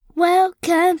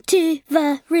Welcome to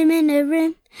the Room in the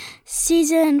Room,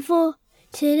 season 4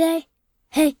 today.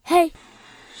 Hey, hey.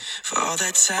 For all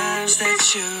the times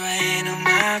that you rain on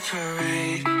my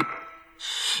parade,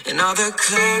 and all the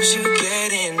clubs you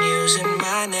get in using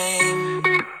my name.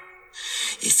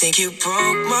 You think you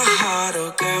broke my heart,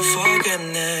 oh girl, for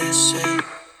goodness sake.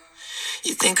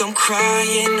 You think I'm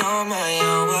crying on my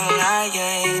own, well I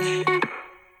ain't.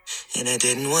 And I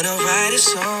didn't want to write a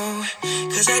song,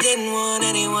 cause I didn't want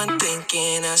anyone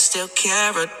thinking I still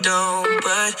care or don't.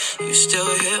 But you still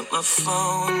hit my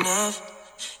phone up,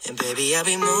 and baby I'll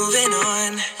be moving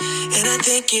on. And I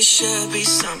think it should be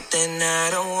something I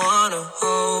don't want to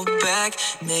hold back.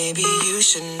 Maybe you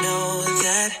should know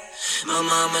that my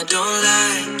mama don't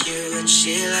like you, and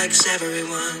she likes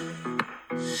everyone.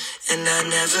 And I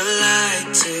never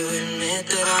like to admit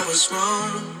that I was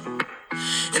wrong.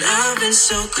 And I've been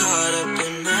so caught up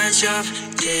in my job,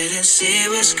 didn't see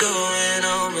what's going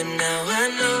on, but now I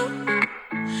know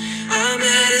I'm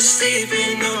better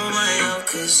sleeping on my own.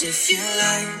 Cause if you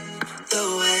like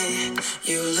the way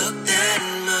you look that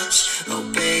much,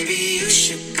 oh baby, you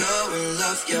should go and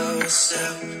love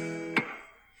yourself.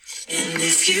 And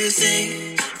if you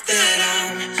think that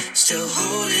I'm still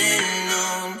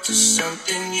holding on to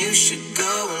something, you should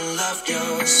go and love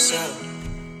yourself.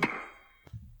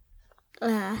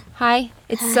 Hi,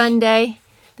 it's Sunday,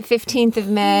 the 15th of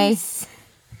May. Yes.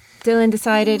 Dillon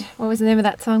decided, what was the name of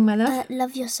that song, my love?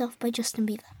 Love Yourself by Justin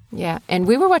Bieber. Yeah, and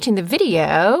we were watching the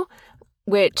video,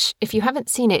 which, if you haven't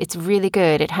seen it, it's really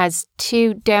good. It has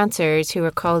two dancers who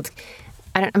are called,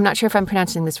 I'm not sure if I'm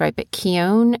pronouncing this right, but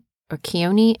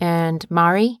Keone and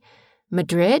Mari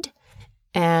Madrid.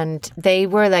 And they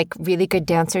were like really good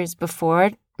dancers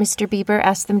before Mr. Bieber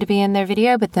asked them to be in their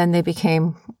video, but then they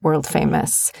became world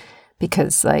famous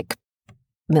because like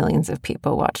millions of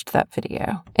people watched that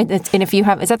video. And if you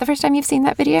have, is that the first time you've seen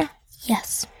that video?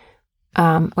 Yes.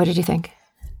 What did you think?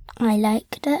 I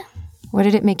liked it. What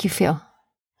did it make you feel?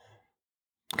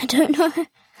 I don't know.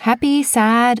 Happy,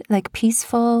 sad, like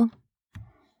peaceful?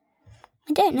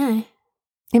 I don't know.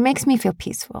 It makes me feel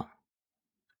peaceful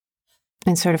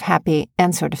and sort of happy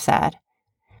and sort of sad.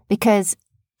 Because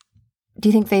do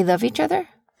you think they love each other?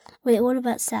 Wait, what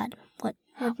about sad? What?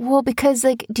 Well, because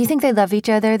like, do you think they love each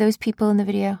other, those people in the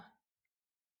video?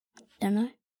 Don't know.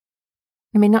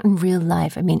 I mean, not in real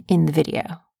life. I mean, in the video.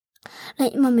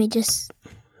 Like, Mummy, just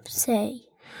say.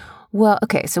 Well,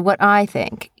 okay, so what I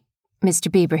think,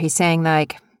 Mr. Bieber, he's saying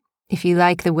like, if you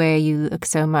like the way you look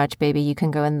so much, baby, you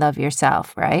can go and love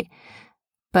yourself, right?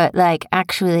 But like,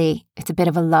 actually, it's a bit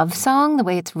of a love song, the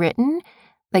way it's written.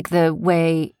 Like the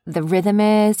way the rhythm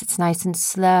is, it's nice and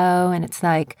slow, and it's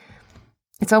like,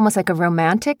 it's almost like a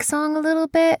romantic song a little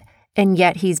bit, and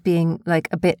yet he's being like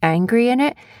a bit angry in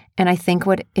it. And I think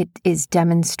what it is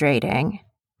demonstrating,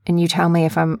 and you tell me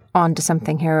if I'm onto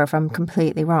something here or if I'm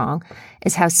completely wrong,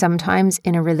 is how sometimes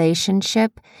in a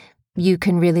relationship, you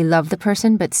can really love the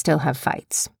person but still have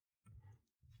fights.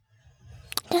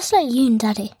 Just like you and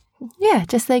Daddy. Yeah,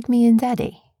 just like me and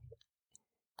Daddy.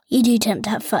 You do tend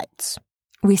to have fights.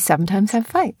 We sometimes have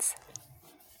fights.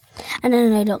 And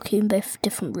then I lock you in both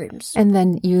different rooms. And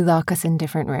then you lock us in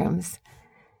different rooms.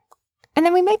 And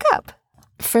then we make up.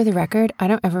 For the record, I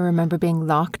don't ever remember being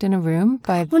locked in a room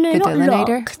by the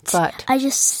Dillinator. But I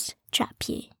just trap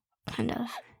you, kind of.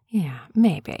 Yeah,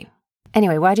 maybe.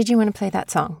 Anyway, why did you want to play that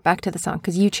song? Back to the song,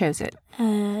 because you chose it.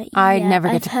 I never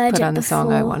get to put on the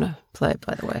song I want to play,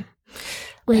 by the way.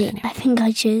 Wait, anyway. I think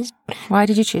I chose. Why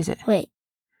did you choose it? Wait,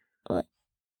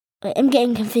 I'm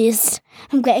getting confused.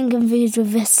 I'm getting confused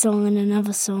with this song and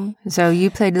another song. So you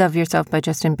played Love Yourself by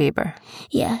Justin Bieber.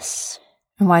 Yes.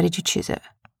 And why did you choose it?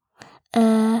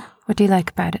 What do you like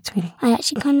about it, sweetie? I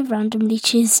actually kind of randomly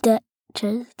chose it.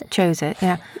 Chose it,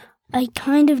 yeah. I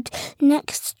kind of...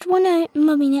 Next one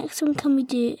can we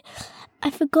do... I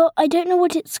forgot. I don't know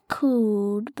what it's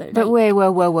called, but... But wait,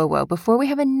 whoa. Before we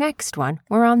have a next one,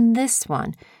 we're on this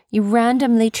one. You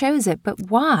randomly chose it, but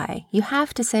why? You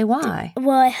have to say why.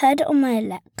 Well, I heard it on my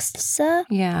Alexa.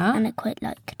 Yeah. And I quite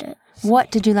liked it. What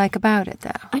did you like about it,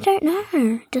 though? I don't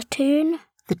know. The tune.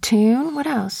 The tune? What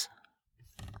else?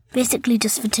 Basically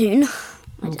just the tune.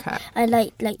 Okay. I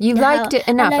like you liked it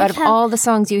enough. Out of all the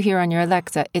songs you hear on your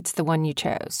Alexa, it's the one you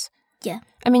chose. Yeah.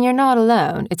 I mean, you're not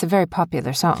alone. It's a very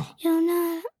popular song. Yeah,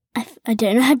 no. I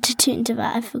don't know how to tune to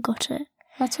that. I forgot it.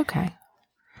 That's okay.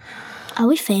 Are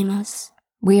we famous?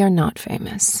 We are not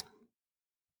famous.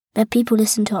 But people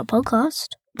listen to our podcast.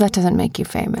 That doesn't make you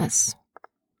famous.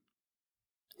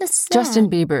 That's sad. Justin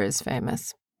Bieber is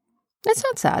famous. It's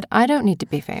not sad. I don't need to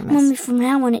be famous. Mummy, from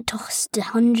now on it costs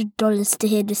 $100 to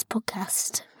hear this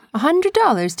podcast.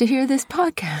 $100 to hear this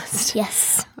podcast?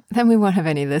 Yes. Then we won't have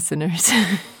any listeners.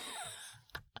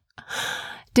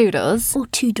 Doodles. Or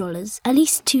 $2. At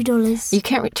least $2. You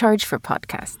can't charge for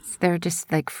podcasts. They're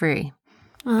just like free.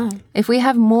 Oh. If we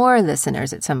have more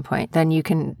listeners at some point, then you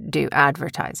can do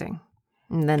advertising.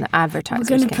 And then the advertisers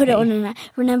We're going to put it pay. on an ad.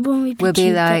 Remember when we put We'll be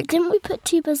Tuba? like- Didn't we put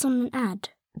Tubas on an ad?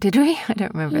 Did we? I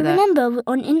don't remember You that. remember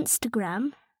on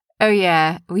Instagram? Oh,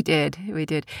 yeah, we did.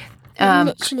 Literally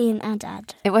an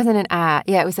ad. It wasn't an ad.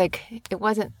 Yeah,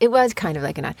 it was kind of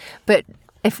like an ad. But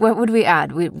what would we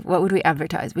add? What would we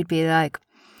advertise? We'd be like,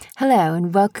 hello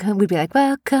and welcome. We'd be like,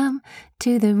 welcome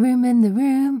to the room in the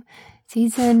room.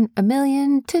 Season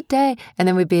 1,000,000 today. And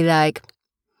then we'd be like,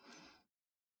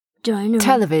 Join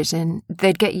television.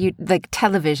 They'd get you like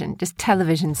television, just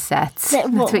television sets. That's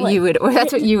That's what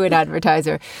you would advertise.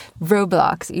 Or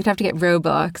Roblox. You'd have to get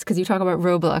Roblox because you talk about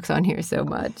Roblox on here so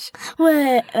much.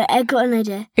 Wait, I got an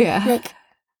idea. Yeah. Like,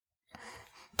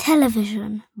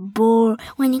 television.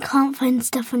 When you can't find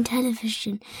stuff on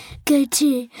television, go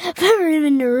to The Room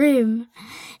in the Room.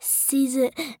 Season.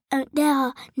 There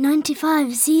are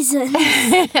 95 seasons.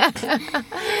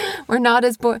 We're not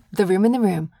as boring. The Room in the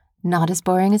Room. Not as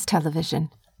boring as television.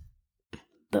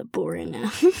 But boringer.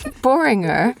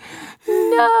 Boringer?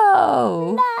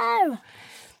 No.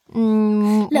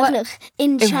 No. What? Look.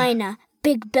 In China,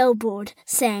 big billboard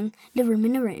saying The Room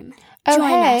in the Room. Oh, Join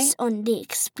hey. us on the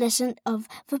explicit of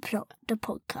the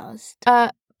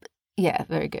podcast. Yeah,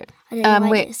 very good. I don't know why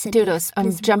Wait, it said Doodles, I'm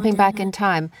explicit jumping back whatever. in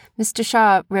time. Mr.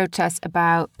 Shah wrote us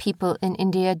about people in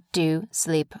India do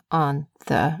sleep on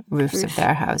the roofs of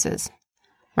their houses.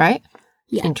 Right?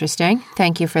 Yeah. Interesting.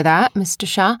 Thank you for that, Mr.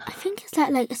 Shah. I think it's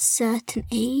at like a certain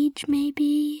age,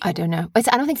 maybe. I don't know. I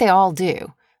don't think they all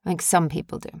do. I think some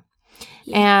people do.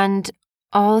 Yeah. And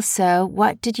also,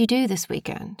 what did you do this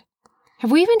weekend?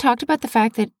 Have we even talked about the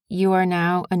fact that you are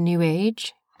now a new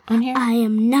age on here? I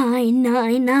am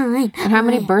 999. And how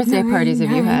many birthday parties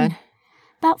have you had?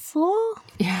 About 4.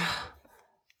 Yeah.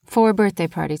 4 birthday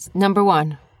parties. Number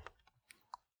 1,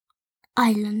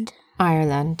 Ireland.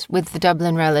 with the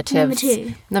Dublin relatives. Number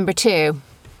 2. Number 2,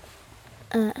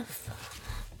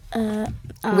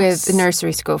 Us. with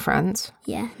nursery school friends.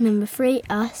 Yeah. Number 3,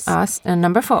 us. Us. And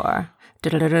number 4,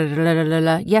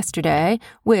 yesterday,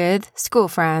 with school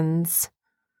friends.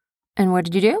 And what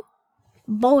did you do?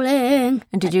 Bowling.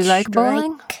 And did you like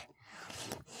bowling?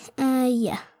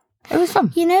 Yeah. It was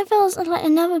fun. You know, there was like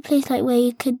another place like where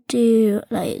you could do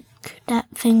like that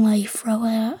thing where you throw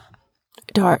it.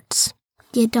 Darts.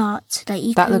 Yeah, darts. Like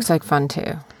you That can, looks like fun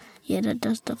too. Yeah, that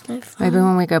does stuff like fun. Maybe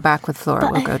when we go back with Flora,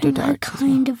 But we'll go do I darts.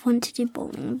 kind of want to do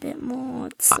bowling a bit more.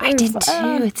 It's so I did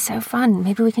fun. too. It's so fun.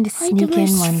 Maybe we can just Like the sneak in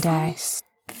most one day. funnest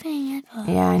thing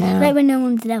ever. Yeah, I know. Like when no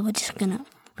one's there, we're just gonna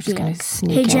gonna hey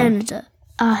sneak in. janitor,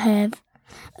 I have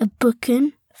a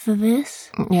booking for this.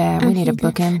 Yeah, we And need a he's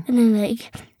like- booking.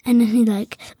 And then he's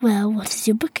like, well, what is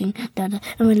your booking? Dada.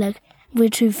 And we're like, we're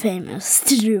too famous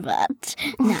to do that.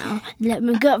 Now, let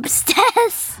me go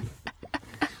upstairs.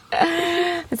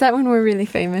 Is that when we're really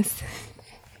famous?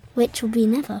 Which will be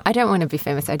never. I don't want to be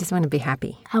famous. I just want to be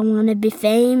happy. I want to be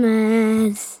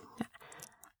famous.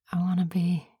 I want to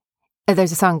be...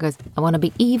 there's a song that goes, I want to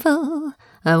be evil.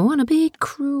 I want to be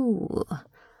cruel.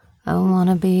 I want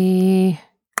to be...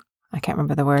 I can't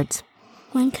remember the words.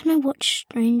 When can I watch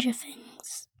Stranger Things?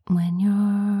 When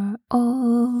you're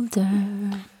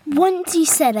older. Once you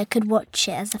said I could watch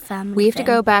it as a family. We have to thing.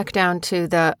 go back down to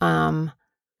the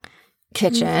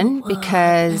kitchen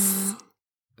because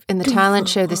in the talent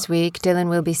show this week, Dillon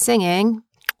will be singing.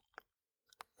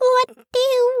 What do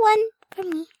you want from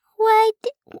me? What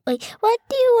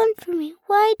do you want from me?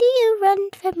 Why do you run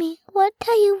from me? What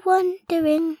are you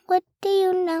wondering? What do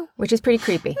you know? Which is pretty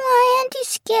creepy. Why aren't you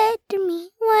scared of me?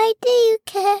 Why do you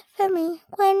care for me?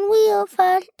 When we all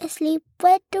fall asleep,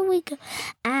 where do we go?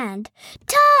 And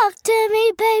talk to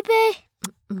me, baby.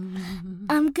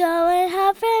 I'm going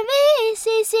hard for me,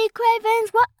 CC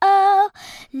Cravens, whoa.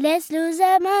 Let's lose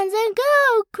our minds and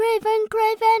go, Craven,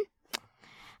 Craven.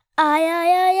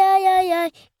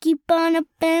 I, keep on up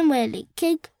and welly,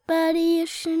 kick body, you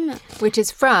should know. Which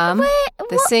is from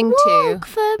the Sing To Walk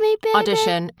for me, baby.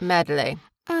 audition medley.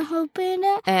 I'm hoping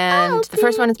that And the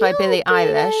first one is by Billie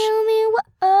Eilish.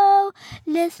 Whoa,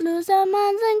 let's lose our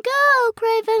minds and go,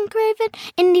 Craven, Craven.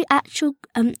 In the actual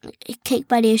Cake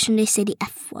by the Ocean, they say the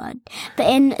F word, but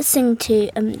in Sing To,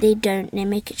 they don't. They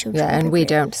make it children. Yeah, and we appropriate.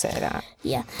 don't say that.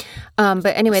 Yeah. But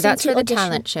anyway, Sing that's To for the audition.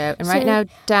 talent show. And So right now,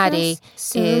 Daddy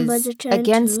somebody's is trying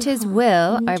against to his hide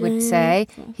will, I and would say.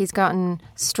 gentle. He's gotten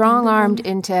strong-armed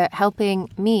into helping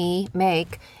me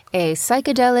make a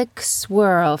psychedelic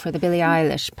swirl for the Billie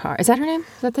Eilish part. Is that her name?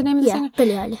 Is that the name of the Yeah, singer?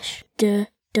 Billie Eilish. Duh,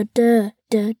 duh, duh.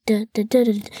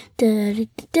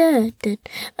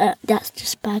 That's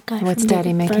just bad guy. What's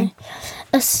Daddy making?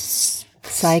 A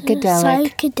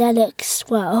psychedelic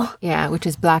swirl. Yeah, which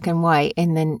is black and white,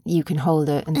 and then you can hold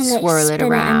it and swirl it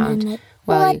spin around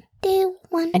what do you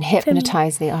want and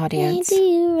hypnotize the audience. Why do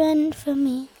you run for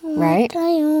me? Right? What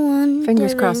are you wondering?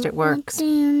 Fingers crossed it works. What do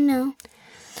you know?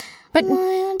 But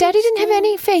Daddy didn't have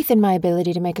any faith in my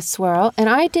ability to make a swirl, and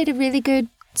I did a really good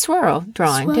swirl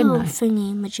drawing, didn't I?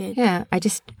 Thingy majig. Yeah, I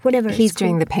just... Whatever He's it's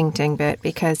doing called. the painting bit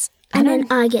because... And then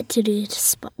I get to do the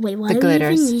spot. Wait, why are we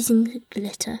even using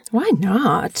glitter? Why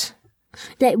not?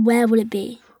 Like, where would it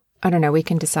be? I don't know. We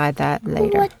can decide that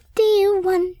later. What do you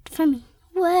want from me?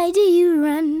 Why do you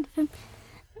run from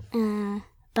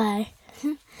bye.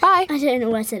 Bye. I don't know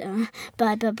what I said.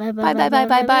 Bye, bye, bye, bye, Bye, bye, bye,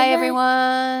 bye, bye,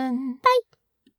 everyone. Bye.